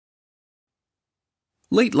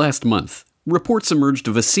Late last month, reports emerged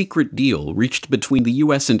of a secret deal reached between the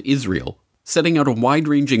US and Israel, setting out a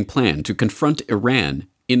wide-ranging plan to confront Iran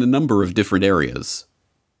in a number of different areas.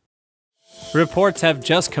 Reports have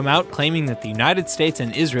just come out claiming that the United States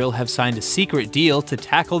and Israel have signed a secret deal to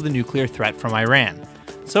tackle the nuclear threat from Iran.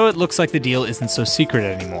 So it looks like the deal isn't so secret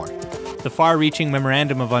anymore. The far-reaching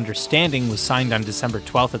Memorandum of Understanding was signed on December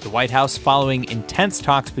 12th at the White House following intense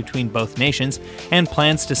talks between both nations and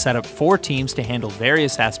plans to set up 4 teams to handle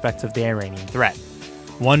various aspects of the Iranian threat.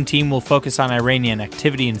 One team will focus on Iranian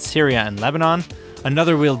activity in Syria and Lebanon.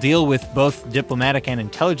 Another will deal with both diplomatic and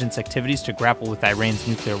intelligence activities to grapple with Iran's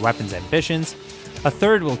nuclear weapons ambitions. A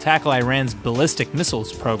third will tackle Iran's ballistic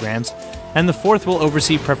missiles programs. And the fourth will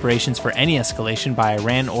oversee preparations for any escalation by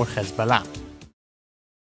Iran or Hezbollah.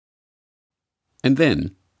 And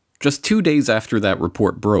then, just 2 days after that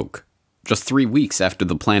report broke, just 3 weeks after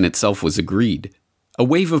the plan itself was agreed, a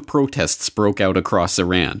wave of protests broke out across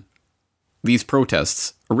Iran. These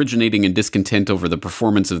protests, originating in discontent over the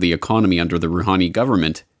performance of the economy under the Rouhani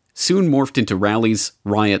government, soon morphed into rallies,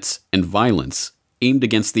 riots, and violence aimed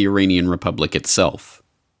against the Iranian Republic itself.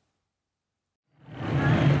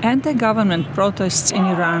 Anti-government protests in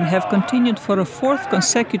Iran have continued for a 4th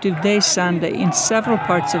consecutive day Sunday in several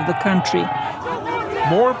parts of the country.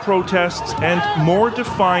 More protests and more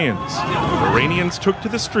defiance. Iranians took to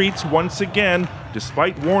the streets once again,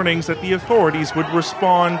 despite warnings that the authorities would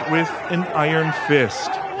respond with an iron fist.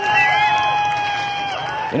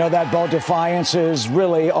 You know, that bold defiance is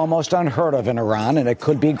really almost unheard of in Iran, and it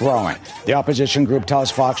could be growing. The opposition group tells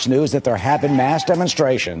Fox News that there have been mass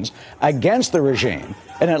demonstrations against the regime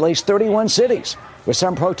in at least 31 cities, with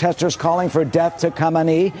some protesters calling for death to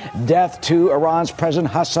Khamenei, death to Iran's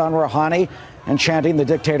President Hassan Rouhani, and chanting the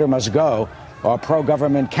dictator must go, while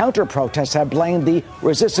pro-government counter-protests have blamed the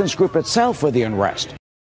resistance group itself for the unrest.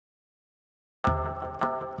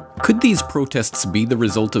 Could these protests be the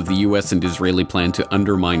result of the US and Israeli plan to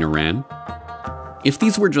undermine Iran? If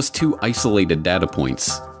these were just 2 isolated data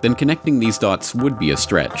points, then connecting these dots would be a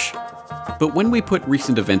stretch. But when we put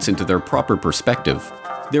recent events into their proper perspective,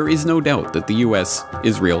 there is no doubt that the US,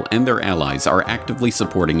 Israel, and their allies are actively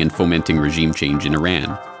supporting and fomenting regime change in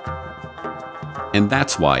Iran. And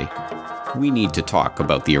that's why we need to talk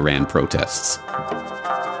about the Iran protests.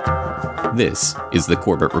 This is the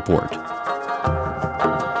Corbett Report.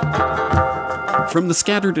 From the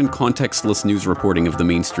scattered and contextless news reporting of the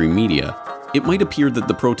mainstream media, it might appear that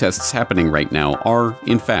the protests happening right now are,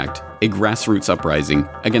 in fact, a grassroots uprising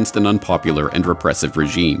against an unpopular and repressive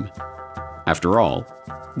regime. After all,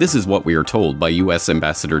 this is what we are told by US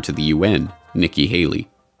Ambassador to the UN, Nikki Haley.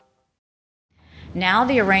 Now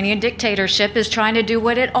the Iranian dictatorship is trying to do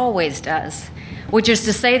what it always does, which is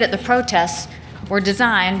to say that the protests were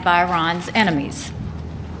designed by Iran's enemies.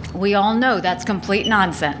 We all know that's complete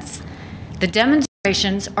nonsense. The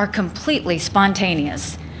demonstrations are completely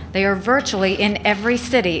spontaneous. They are virtually in every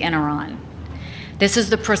city in Iran. This is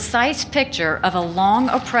the precise picture of a long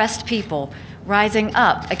oppressed people rising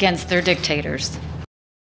up against their dictators.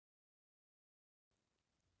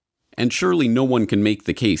 And surely no one can make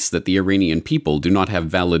the case that the Iranian people do not have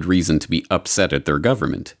valid reason to be upset at their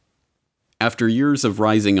government. After years of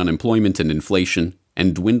rising unemployment and inflation,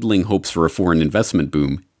 and dwindling hopes for a foreign investment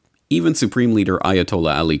boom, even Supreme Leader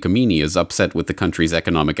Ayatollah Ali Khamenei is upset with the country's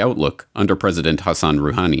economic outlook under President Hassan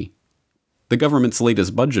Rouhani. The government's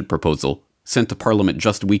latest budget proposal, sent to Parliament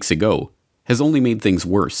just weeks ago, has only made things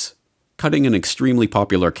worse, cutting an extremely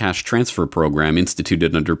popular cash transfer program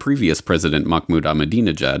instituted under previous President Mahmoud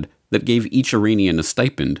Ahmadinejad that gave each Iranian a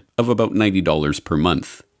stipend of about $90 per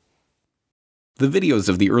month. The videos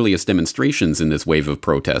of the earliest demonstrations in this wave of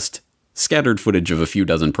protest, scattered footage of a few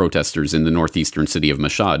dozen protesters in the northeastern city of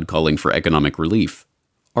Mashhad calling for economic relief,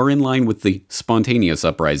 are in line with the spontaneous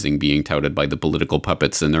uprising being touted by the political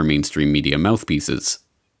puppets and their mainstream media mouthpieces.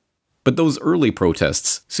 But those early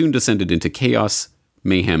protests soon descended into chaos,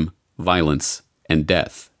 mayhem, violence, and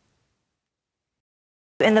death.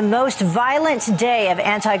 In the most violent day of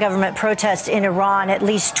anti-government protests in Iran, at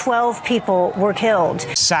least 12 people were killed.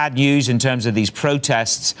 Sad news in terms of these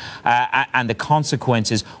protests and the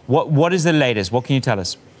consequences. What is the latest? What can you tell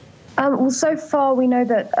us? Well, so far we know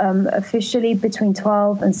that officially between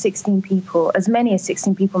 12 and 16 people, as many as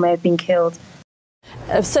 16 people may have been killed.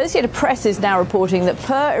 Associated Press is now reporting that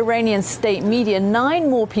per Iranian state media,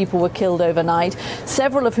 9 more people were killed overnight,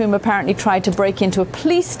 several of whom apparently tried to break into a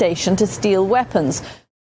police station to steal weapons.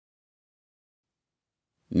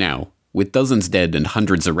 Now, with dozens dead and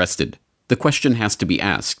hundreds arrested, the question has to be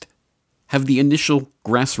asked: have the initial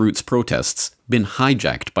grassroots protests been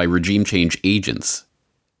hijacked by regime change agents?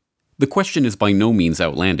 The question is by no means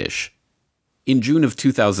outlandish. In June of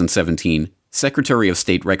 2017, Secretary of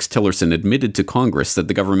State Rex Tillerson admitted to Congress that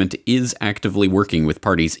the government is actively working with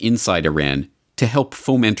parties inside Iran to help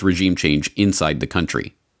foment regime change inside the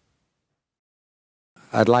country.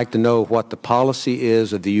 I'd like to know what the policy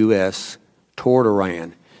is of the U.S. toward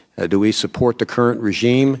Iran. Do we support the current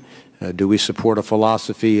regime? Do we support a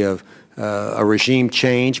philosophy of a regime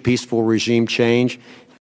change, peaceful regime change?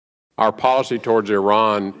 Our policy towards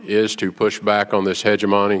Iran is to push back on this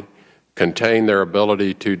hegemony, contain their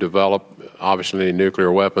ability to develop, obviously,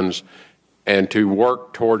 nuclear weapons, and to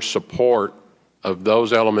work towards support of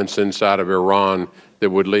those elements inside of Iran that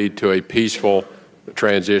would lead to a peaceful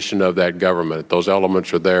transition of that government. Those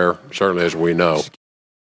elements are there, certainly, as we know.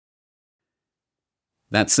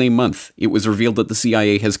 That same month, it was revealed that the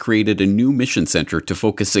CIA has created a new mission center to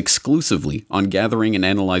focus exclusively on gathering and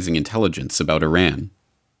analyzing intelligence about Iran.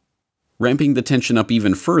 Ramping the tension up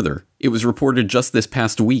even further, it was reported just this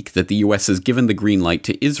past week that the US has given the green light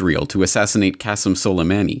to Israel to assassinate Qasem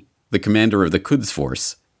Soleimani, the commander of the Quds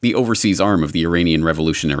Force, the overseas arm of the Iranian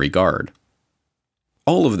Revolutionary Guard.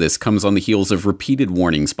 All of this comes on the heels of repeated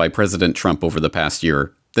warnings by President Trump over the past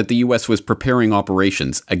year that the US was preparing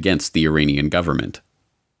operations against the Iranian government.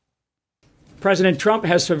 President Trump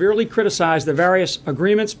has severely criticized the various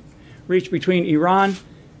agreements reached between Iran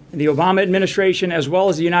and the Obama administration, as well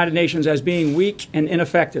as the United Nations, as being weak and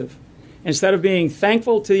ineffective. Instead of being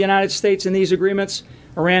thankful to the United States in these agreements,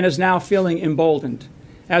 Iran is now feeling emboldened.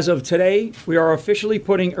 As of today, we are officially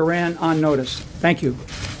putting Iran on notice. Thank you.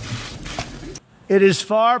 It is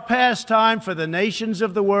far past time for the nations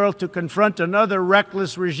of the world to confront another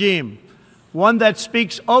reckless regime, one that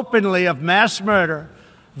speaks openly of mass murder,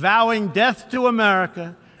 vowing death to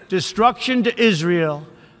America, destruction to Israel,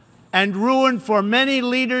 and ruin for many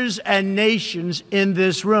leaders and nations in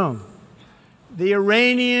this room. The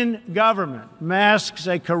Iranian government masks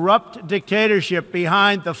a corrupt dictatorship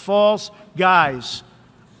behind the false guise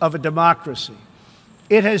of a democracy.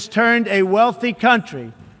 It has turned a wealthy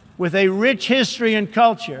country with a rich history and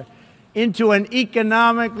culture into an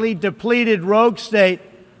economically depleted rogue state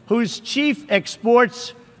whose chief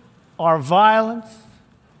exports are violence,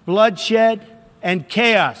 bloodshed, and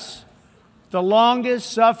chaos. The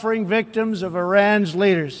longest suffering victims of Iran's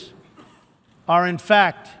leaders are, in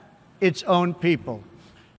fact, its own people.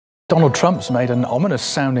 Donald Trump's made an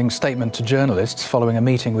ominous-sounding statement to journalists following a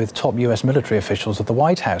meeting with top US military officials at the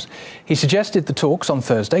White House. He suggested the talks on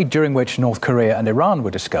Thursday, during which North Korea and Iran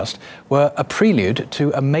were discussed, were a prelude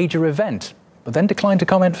to a major event, but then declined to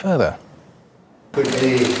comment further. Could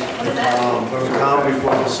be the calm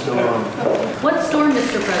before the storm. What storm,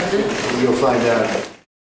 Mr. President? You'll find out.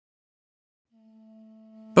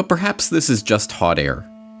 But perhaps this is just hot air,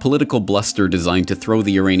 political bluster designed to throw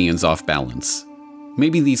the Iranians off balance.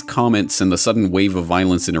 Maybe these comments and the sudden wave of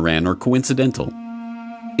violence in Iran are coincidental.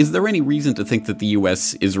 Is there any reason to think that the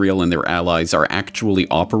US, Israel, and their allies are actually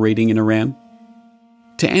operating in Iran?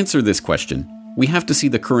 To answer this question, we have to see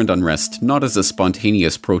the current unrest not as a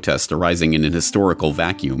spontaneous protest arising in an historical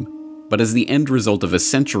vacuum, but as the end result of a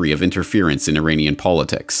century of interference in Iranian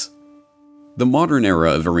politics. The modern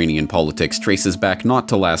era of Iranian politics traces back not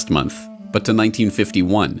to last month, but to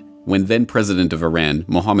 1951, when then-President of Iran,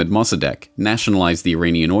 Mohammad Mossadegh, nationalized the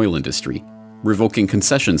Iranian oil industry, revoking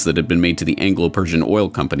concessions that had been made to the Anglo-Persian Oil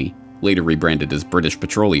Company, later rebranded as British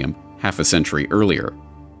Petroleum, half a century earlier.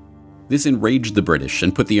 This enraged the British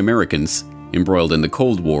and put the Americans, embroiled in the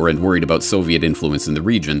Cold War and worried about Soviet influence in the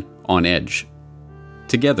region, on edge.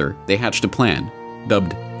 Together, they hatched a plan,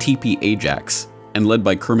 dubbed TP Ajax, and led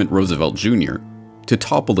by Kermit Roosevelt Jr., to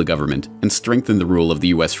topple the government and strengthen the rule of the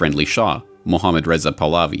US-friendly Shah, Mohammad Reza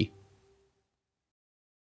Pahlavi.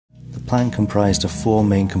 The plan comprised of four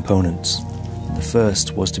main components. The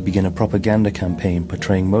first was to begin a propaganda campaign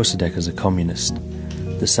portraying Mossadegh as a communist.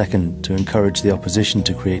 The second, to encourage the opposition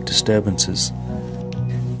to create disturbances.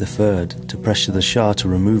 The third, to pressure the Shah to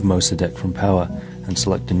remove Mossadegh from power and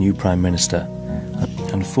select a new prime minister.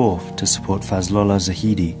 And fourth, to support Fazlollah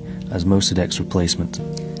Zahidi as Mossadegh's replacement.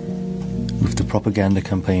 With the propaganda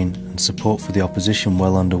campaign and support for the opposition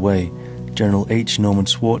well underway, General H. Norman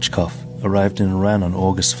Schwarzkopf arrived in Iran on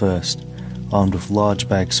August 1st, armed with large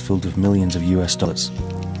bags filled with millions of US dollars.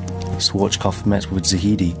 Schwarzkopf met with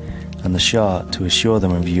Zahidi and the Shah to assure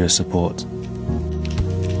them of US support.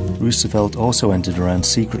 Roosevelt also entered Iran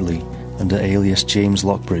secretly under alias James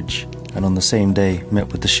Lockbridge, and on the same day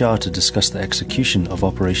met with the Shah to discuss the execution of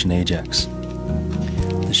Operation Ajax.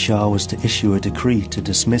 The Shah was to issue a decree to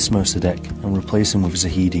dismiss Mossadegh and replace him with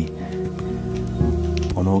Zahidi.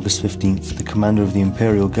 On August 15th, the commander of the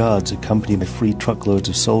Imperial Guards, accompanied by 3 truckloads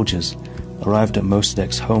of soldiers, arrived at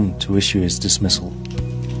Mossadegh's home to issue his dismissal.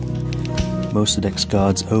 Mossadegh's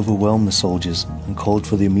guards overwhelmed the soldiers and called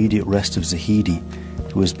for the immediate arrest of Zahedi,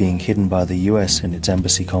 who was being hidden by the US in its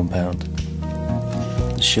embassy compound.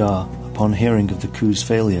 The Shah, upon hearing of the coup's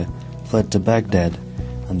failure, fled to Baghdad,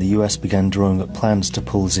 and the US began drawing up plans to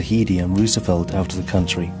pull Zahedi and Roosevelt out of the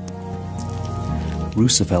country.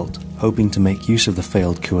 Roosevelt, hoping to make use of the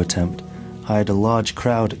failed coup attempt, hired a large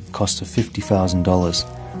crowd at the cost of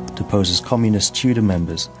 $50,000 to pose as communist Tudor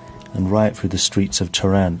members and riot through the streets of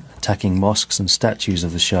Tehran, attacking mosques and statues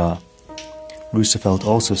of the Shah. Roosevelt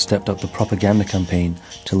also stepped up the propaganda campaign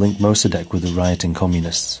to link Mossadegh with the rioting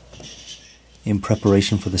communists. In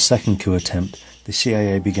preparation for the second coup attempt, the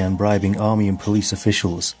CIA began bribing army and police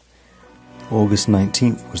officials. August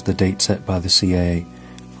 19th was the date set by the CIA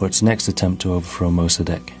for its next attempt to overthrow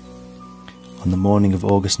Mossadegh. On the morning of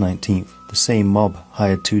August 19th, the same mob,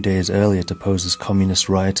 hired 2 days earlier to pose as communist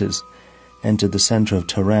rioters, entered the centre of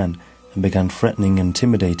Tehran and began threatening and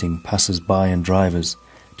intimidating passers-by and drivers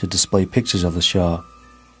to display pictures of the Shah.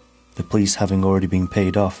 The police, having already been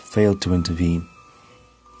paid off, failed to intervene.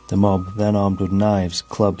 The mob, then armed with knives,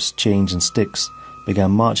 clubs, chains and sticks,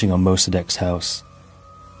 began marching on Mossadegh's house.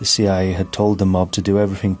 The CIA had told the mob to do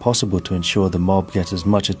everything possible to ensure the mob get as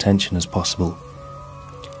much attention as possible.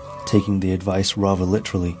 Taking the advice rather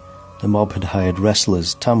literally, the mob had hired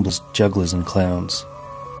wrestlers, tumblers, jugglers and clowns.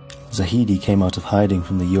 Zahedi came out of hiding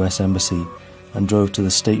from the US Embassy and drove to the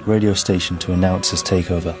state radio station to announce his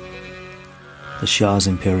takeover. The Shah's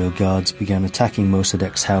Imperial Guards began attacking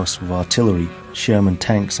Mossadegh's house with artillery, Sherman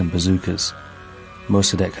tanks and bazookas.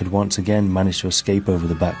 Mossadegh had once again managed to escape over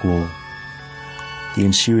the back wall. The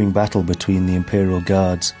ensuing battle between the Imperial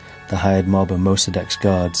Guards, the hired mob and Mossadegh's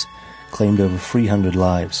guards claimed over 300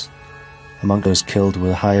 lives. Among those killed were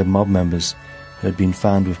the hired mob members who had been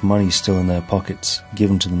found with money still in their pockets,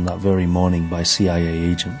 given to them that very morning by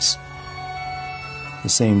CIA agents. The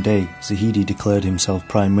same day, Zahedi declared himself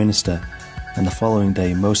Prime Minister, and the following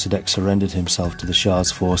day Mossadegh surrendered himself to the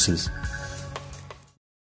Shah's forces.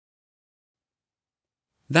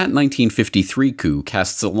 That 1953 coup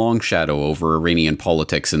casts a long shadow over Iranian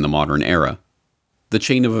politics in the modern era. The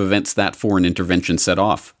chain of events that foreign intervention set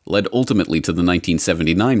off led ultimately to the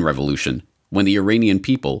 1979 revolution, when the Iranian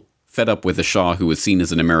people, fed up with a Shah who was seen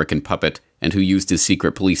as an American puppet and who used his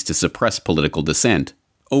secret police to suppress political dissent,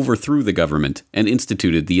 overthrew the government and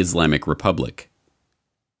instituted the Islamic Republic.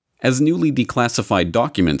 As newly declassified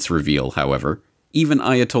documents reveal, however, even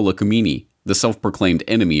Ayatollah Khomeini, the self-proclaimed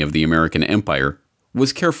enemy of the American empire,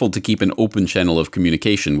 was careful to keep an open channel of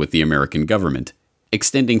communication with the American government,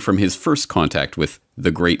 extending from his first contact with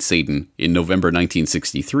the Great Satan in November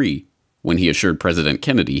 1963, when he assured President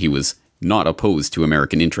Kennedy he was not opposed to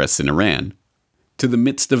American interests in Iran, to the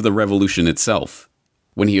midst of the revolution itself,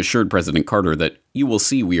 when he assured President Carter that "you will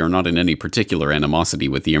see we are not in any particular animosity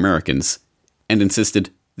with the Americans," and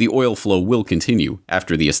insisted the oil flow will continue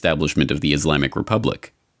after the establishment of the Islamic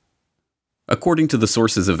Republic. According to the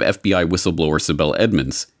sources of FBI whistleblower Sibel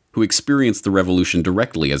Edmonds, who experienced the revolution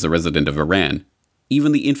directly as a resident of Iran,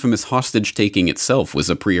 even the infamous hostage-taking itself was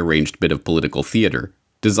a prearranged bit of political theater,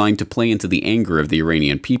 designed to play into the anger of the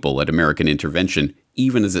Iranian people at American intervention,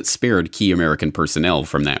 even as it spared key American personnel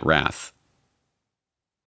from that wrath.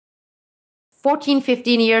 14,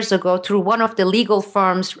 15 years ago, through one of the legal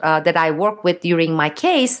firms that I worked with during my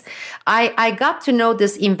case, I got to know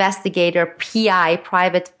this investigator, PI,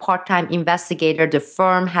 private part-time investigator, the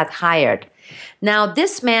firm had hired. Now,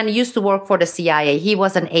 this man used to work for the CIA. He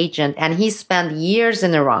was an agent, and he spent years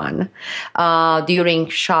in Iran during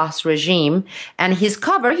Shah's regime. And his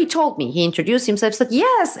cover, he told me, he introduced himself, said,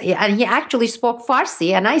 yes, and he actually spoke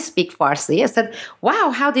Farsi, and I speak Farsi. I said, wow,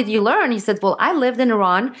 how did you learn? He said, well, I lived in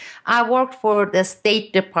Iran. I worked for the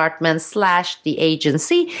State Department / the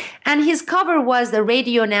agency, and his cover was the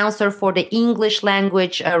radio announcer for the English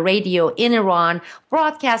language radio in Iran,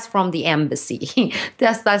 broadcast from the embassy.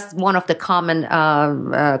 That's one of the common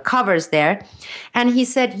covers there. And he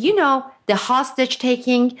said, you know, the hostage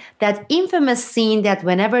taking, that infamous scene that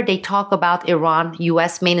whenever they talk about Iran,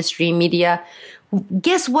 US mainstream media,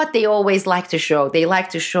 guess what they always like to show? They like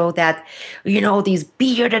to show that, you know, these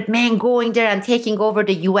bearded men going there and taking over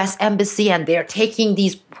the US embassy, and they're taking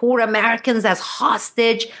these poor Americans as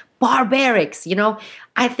hostage, barbarics, you know.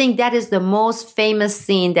 I think that is the most famous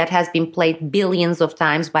scene that has been played billions of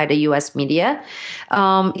times by the U.S. media.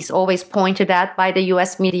 It's always pointed at by the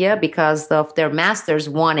U.S. media because of their masters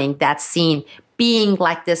wanting that scene being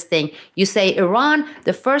like this thing. You say Iran,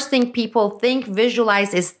 the first thing people think,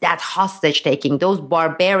 visualize is that hostage taking, those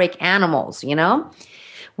barbaric animals, you know?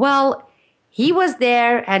 Well, he was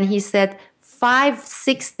there and he said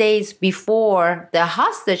 5-6 days before the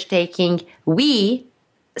hostage taking, we,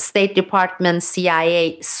 State Department,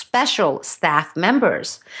 CIA special staff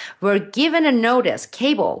members were given a notice,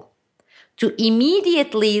 cable, to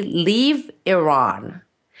immediately leave Iran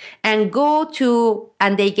and go to,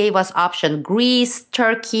 and they gave us option, Greece,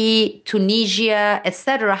 Turkey, Tunisia,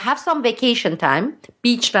 etc. Have some vacation time,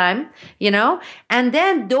 beach time, and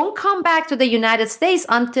then don't come back to the United States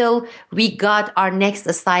until we got our next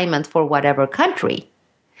assignment for whatever country.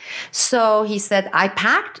 So he said, I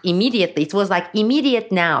packed immediately. It was like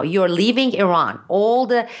immediate now. You're leaving Iran. All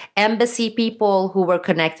the embassy people who were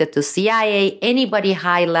connected to CIA, anybody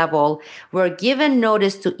high level, were given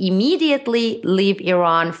notice to immediately leave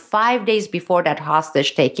Iran 5 days before that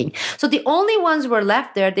hostage taking. So the only ones who were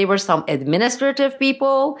left there, they were some administrative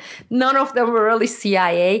people. None of them were really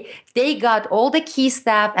CIA. They got all the key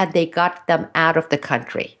staff and they got them out of the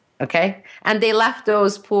country. Okay. And they left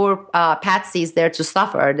those poor patsies there to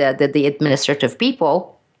suffer, the administrative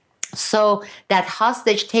people. So that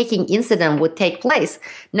hostage taking incident would take place.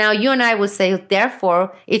 Now, you and I would say,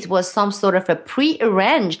 therefore, it was some sort of a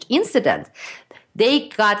prearranged incident. They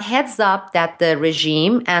got heads up that the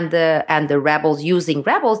regime and the rebels, using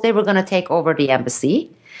rebels, they were going to take over the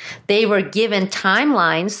embassy. They were given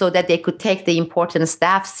timelines so that they could take the important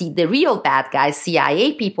staff, see the real bad guys,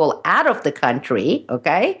 CIA people, out of the country,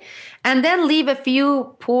 okay? And then leave a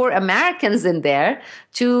few poor Americans in there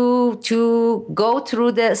to go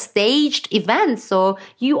through the staged event. So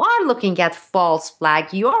you are looking at false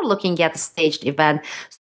flag. You are looking at a staged event.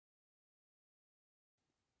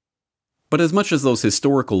 But as much as those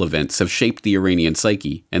historical events have shaped the Iranian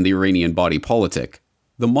psyche and the Iranian body politic,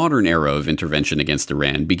 the modern era of intervention against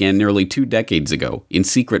Iran began nearly 2 decades ago in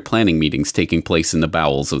secret planning meetings taking place in the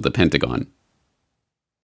bowels of the Pentagon.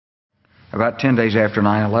 About 10 days after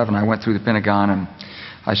 9/11, I went through the Pentagon and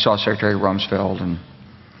I saw Secretary Rumsfeld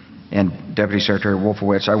and Deputy Secretary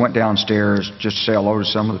Wolfowitz. I went downstairs just to say hello to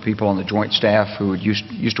some of the people on the joint staff who had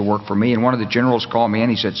used to work for me, and one of the generals called me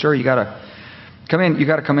and he said, "Sir, you got to come in. You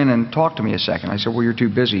got to come in and talk to me a second." I said, "Well, you're too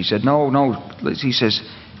busy." He said, No. He says,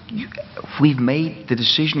 "We've made the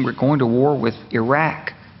decision. We're going to war with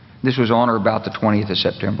Iraq." This was on or about the 20th of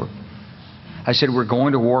September. I said, "We're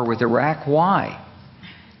going to war with Iraq. Why?"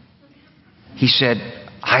 He said,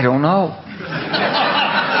 "I don't know."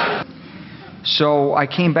 So I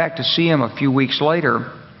came back to see him a few weeks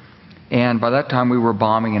later, and by that time we were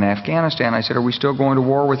bombing in Afghanistan. I said, "Are we still going to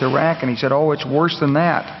war with Iraq?" And he said, "Oh, it's worse than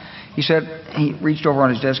that." He said, he reached over on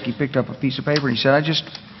his desk, he picked up a piece of paper, and he said,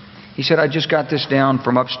 I just got this down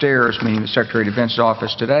from upstairs," meaning the Secretary of Defense's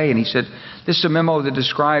office today, and he said, "This is a memo that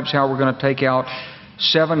describes how we're going to take out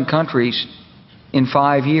 7 countries in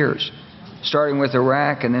 5 years, starting with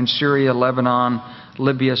Iraq and then Syria, Lebanon,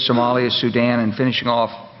 Libya, Somalia, Sudan, and finishing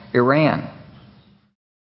off Iran."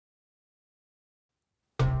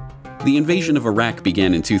 The invasion of Iraq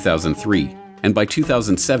began in 2003, and by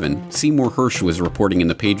 2007, Seymour Hersh was reporting in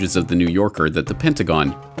the pages of The New Yorker that the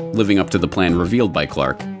Pentagon, living up to the plan revealed by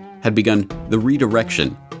Clark, had begun the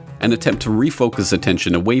redirection, an attempt to refocus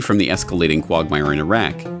attention away from the escalating quagmire in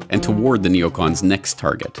Iraq and toward the neocons' next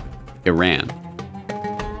target, Iran.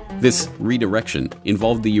 This redirection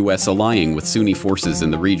involved the US allying with Sunni forces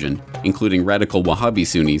in the region, including radical Wahhabi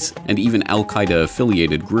Sunnis and even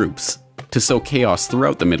al-Qaeda-affiliated groups, to sow chaos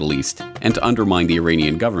throughout the Middle East and to undermine the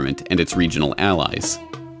Iranian government and its regional allies.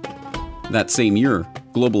 That same year,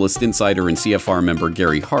 Globalist insider and CFR member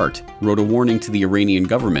Gary Hart wrote a warning to the Iranian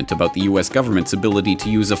government about the US government's ability to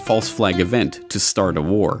use a false flag event to start a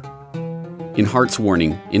war. In Hart's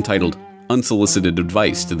warning, entitled "Unsolicited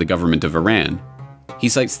Advice to the Government of Iran," he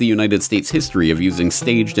cites the United States' history of using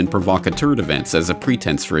staged and provocateur events as a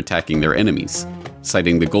pretense for attacking their enemies,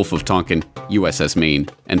 citing the Gulf of Tonkin, USS Maine,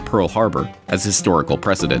 and Pearl Harbor as historical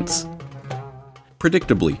precedents.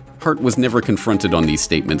 Predictably, Hart was never confronted on these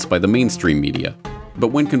statements by the mainstream media,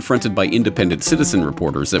 but when confronted by independent citizen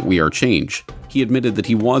reporters at We Are Change, he admitted that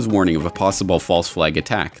he was warning of a possible false flag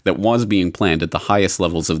attack that was being planned at the highest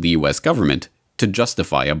levels of the US government to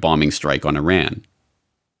justify a bombing strike on Iran.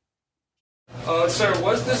 Sir,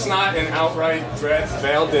 was this not an outright threat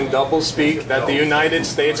veiled in doublespeak that the United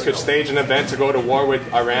States could stage an event to go to war with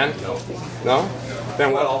Iran? No?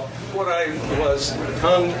 Then what? Well, what I was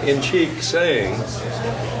tongue-in-cheek saying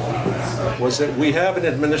was that we have an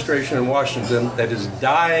administration in Washington that is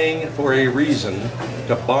dying for a reason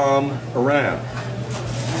to bomb Iran.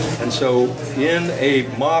 And so in a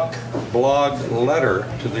mock blog letter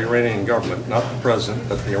to the Iranian government, not the president,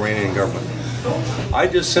 but the Iranian government, I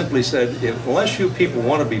just simply said, unless you people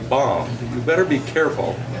want to be bombed, you better be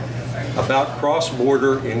careful about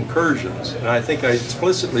cross-border incursions. And I think I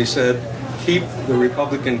explicitly said, keep the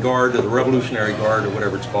Republican Guard or the Revolutionary Guard or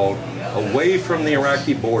whatever it's called away from the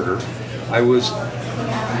Iraqi border. I was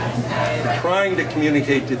trying to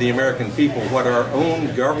communicate to the American people what our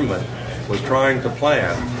own government was trying to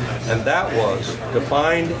plan, and that was to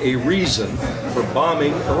find a reason for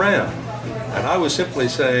bombing Iran. And I was simply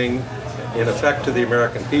saying, in effect, to the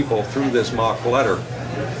American people through this mock letter,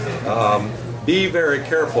 be very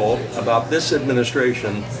careful about this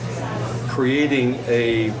administration creating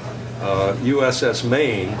a USS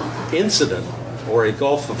Maine incident or a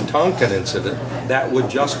Gulf of Tonkin incident that would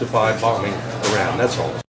justify bombing Iran. That's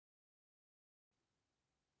all.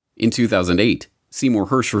 In 2008, Seymour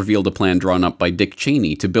Hersh revealed a plan drawn up by Dick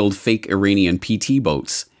Cheney to build fake Iranian PT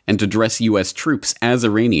boats and to dress U.S. troops as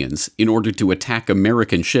Iranians in order to attack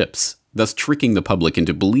American ships, thus tricking the public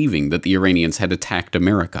into believing that the Iranians had attacked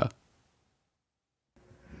America.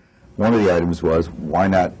 One of the items was, why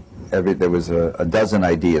not, there was a dozen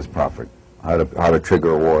ideas proffered, how to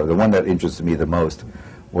trigger a war. The one that interested me the most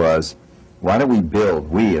was, why don't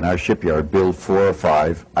we in our shipyard build 4 or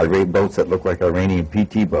 5 Iranian boats that look like Iranian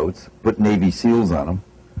PT boats, put Navy SEALs on them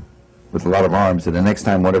with a lot of arms, and the next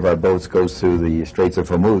time one of our boats goes through the Straits of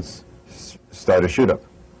Hormuz, start a shoot-up.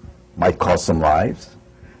 Might cost some lives,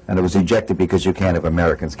 and it was ejected because you can't have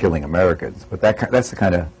Americans killing Americans. But that's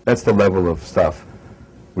the level of stuff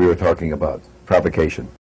we were talking about, provocation.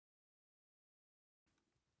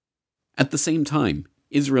 At the same time,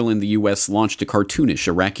 Israel and the US launched a cartoonish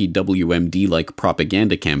Iraqi WMD-like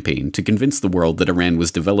propaganda campaign to convince the world that Iran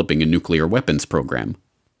was developing a nuclear weapons program.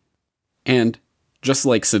 And, just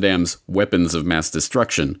like Saddam's weapons of mass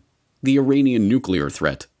destruction, the Iranian nuclear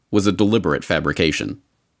threat was a deliberate fabrication.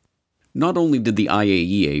 Not only did the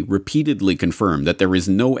IAEA repeatedly confirm that there is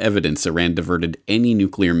no evidence Iran diverted any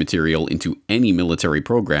nuclear material into any military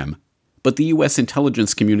program, but the US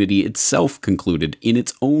intelligence community itself concluded in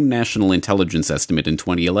its own national intelligence estimate in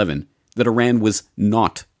 2011 that Iran was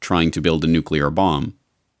not trying to build a nuclear bomb.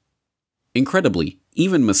 Incredibly,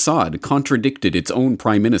 even Mossad contradicted its own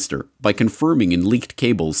prime minister by confirming in leaked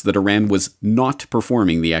cables that Iran was not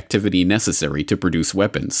performing the activity necessary to produce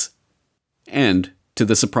weapons. And, to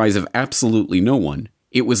the surprise of absolutely no one,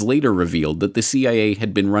 it was later revealed that the CIA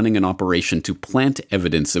had been running an operation to plant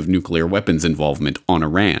evidence of nuclear weapons involvement on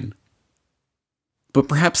Iran. But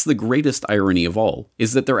perhaps the greatest irony of all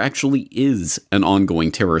is that there actually is an ongoing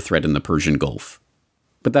terror threat in the Persian Gulf.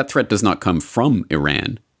 But that threat does not come from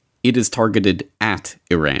Iran. It is targeted at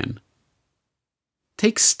Iran.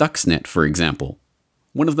 Take Stuxnet, for example.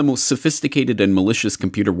 One of the most sophisticated and malicious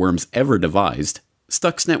computer worms ever devised,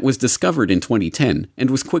 Stuxnet was discovered in 2010 and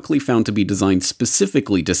was quickly found to be designed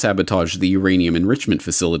specifically to sabotage the uranium enrichment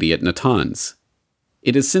facility at Natanz.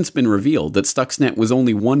 It has since been revealed that Stuxnet was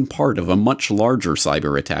only one part of a much larger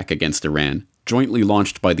cyber attack against Iran, jointly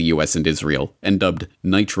launched by the US and Israel, and dubbed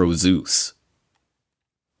Nitro Zeus.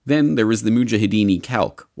 Then there is the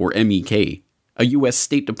Mujahideen-e-Khalq, or MEK, a US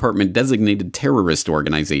State Department-designated terrorist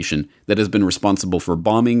organization that has been responsible for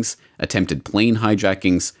bombings, attempted plane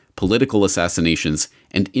hijackings, political assassinations,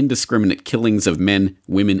 and indiscriminate killings of men,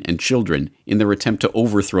 women, and children in their attempt to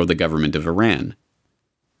overthrow the government of Iran.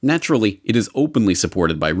 Naturally, it is openly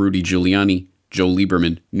supported by Rudy Giuliani, Joe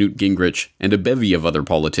Lieberman, Newt Gingrich, and a bevy of other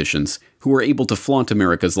politicians who are able to flaunt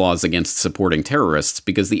America's laws against supporting terrorists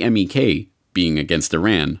because the MEK, being against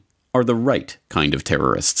Iran, are the right kind of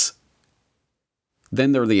terrorists.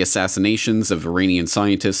 Then there are the assassinations of Iranian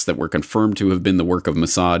scientists that were confirmed to have been the work of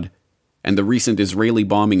Mossad, and the recent Israeli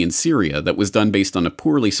bombing in Syria that was done based on a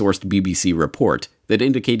poorly sourced BBC report that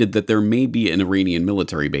indicated that there may be an Iranian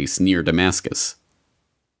military base near Damascus.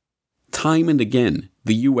 Time and again,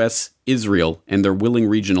 the US, Israel, and their willing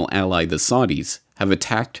regional ally, the Saudis, have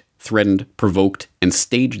attacked, threatened, provoked, and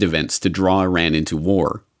staged events to draw Iran into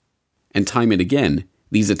war. And time and again,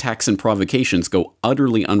 these attacks and provocations go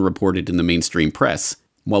utterly unreported in the mainstream press,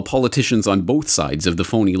 while politicians on both sides of the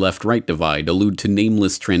phony left-right divide allude to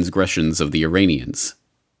nameless transgressions of the Iranians.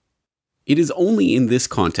 It is only in this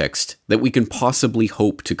context that we can possibly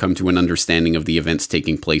hope to come to an understanding of the events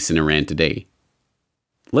taking place in Iran today.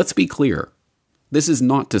 Let's be clear. This is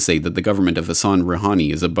not to say that the government of Hassan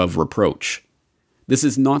Rouhani is above reproach. This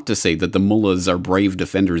is not to say that the mullahs are brave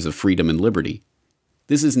defenders of freedom and liberty.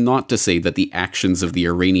 This is not to say that the actions of the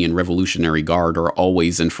Iranian Revolutionary Guard are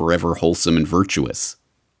always and forever wholesome and virtuous.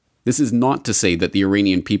 This is not to say that the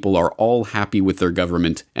Iranian people are all happy with their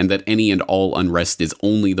government and that any and all unrest is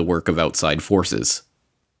only the work of outside forces.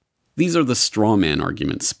 These are the straw man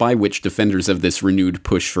arguments by which defenders of this renewed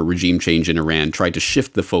push for regime change in Iran try to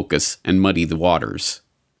shift the focus and muddy the waters.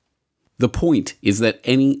 The point is that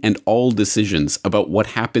any and all decisions about what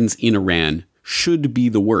happens in Iran should be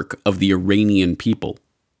the work of the Iranian people.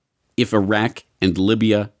 If Iraq and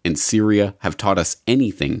Libya and Syria have taught us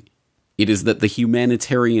anything, it is that the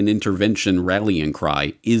humanitarian intervention rallying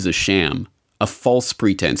cry is a sham, a false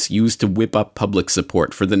pretense used to whip up public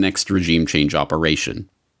support for the next regime change operation.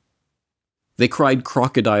 They cried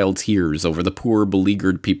crocodile tears over the poor,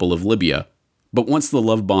 beleaguered people of Libya, but once the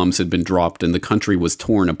love bombs had been dropped and the country was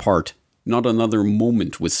torn apart, not another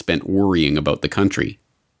moment was spent worrying about the country.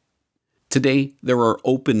 Today, there are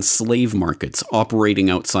open slave markets operating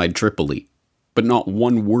outside Tripoli, but not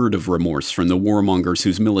one word of remorse from the warmongers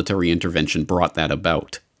whose military intervention brought that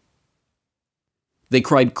about. They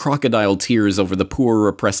cried crocodile tears over the poor,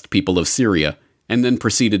 oppressed people of Syria, and then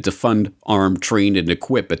proceeded to fund, arm, train, and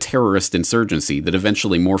equip a terrorist insurgency that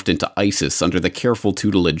eventually morphed into ISIS under the careful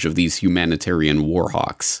tutelage of these humanitarian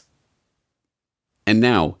warhawks. And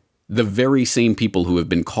now, the very same people who have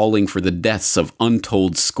been calling for the deaths of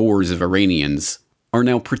untold scores of Iranians are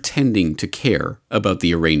now pretending to care about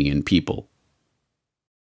the Iranian people.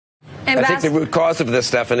 I think the root cause of this,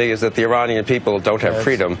 Stephanie, is that the Iranian people don't have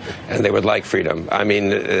freedom, and they would like freedom. I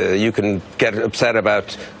mean, you can get upset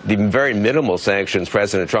about the very minimal sanctions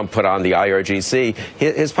President Trump put on the IRGC.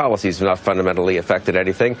 His policies have not fundamentally affected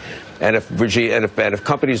anything. And if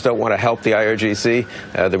companies don't want to help the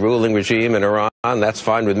IRGC, the ruling regime in Iran, that's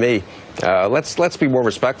fine with me. Let's be more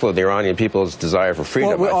respectful of the Iranian people's desire for freedom.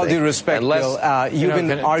 Well, with all due respect, Bill, you've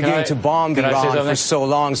been arguing to bomb Iran for so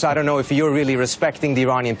long, so I don't know if you're really respecting the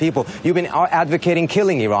Iranian people. You've been advocating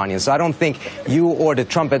killing Iranians, so I don't think you or the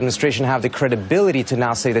Trump administration have the credibility to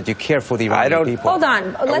now say that you care for the Iranian people. Hold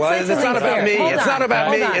on. It's not about me. It's not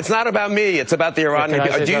about me. It's not about me. It's about the Iranian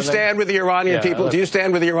people. Do you stand with the Iranian people? Do you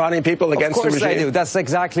stand with the Iranian people against the regime? Of course I do. That's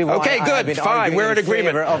exactly why I've been fine. We're in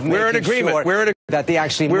agreement. We're in agreement. That they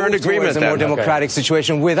actually move towards a more democratic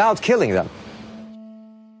situation without killing them.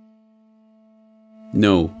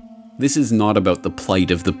 No, this is not about the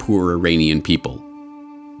plight of the poor Iranian people.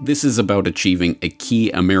 This is about achieving a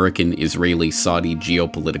key American, Israeli, Saudi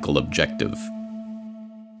geopolitical objective.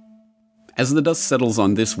 As the dust settles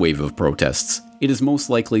on this wave of protests, it is most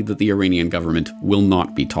likely that the Iranian government will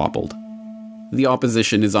not be toppled. The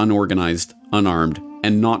opposition is unorganized, unarmed,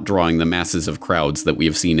 and not drawing the masses of crowds that we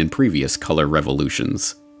have seen in previous color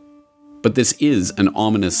revolutions. But this is an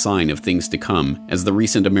ominous sign of things to come as the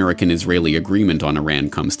recent American-Israeli agreement on Iran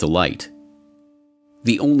comes to light.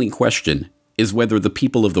 The only question is whether the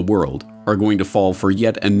people of the world are going to fall for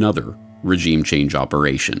yet another regime change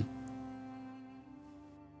operation.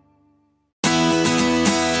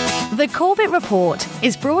 The Corbett Report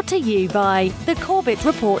is brought to you by the Corbett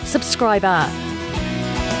Report subscriber,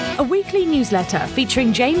 a weekly newsletter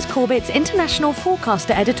featuring James Corbett's international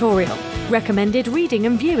forecaster editorial, recommended reading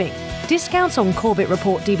and viewing, discounts on Corbett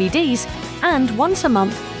Report DVDs, and once a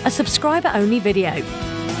month, a subscriber-only video.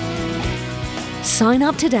 Sign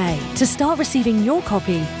up today to start receiving your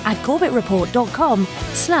copy at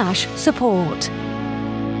corbettreport.com/support.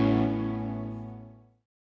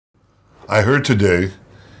 I heard today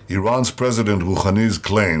Iran's President Rouhani's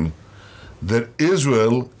claim that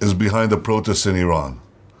Israel is behind the protests in Iran.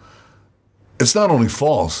 It's not only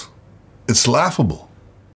false, it's laughable.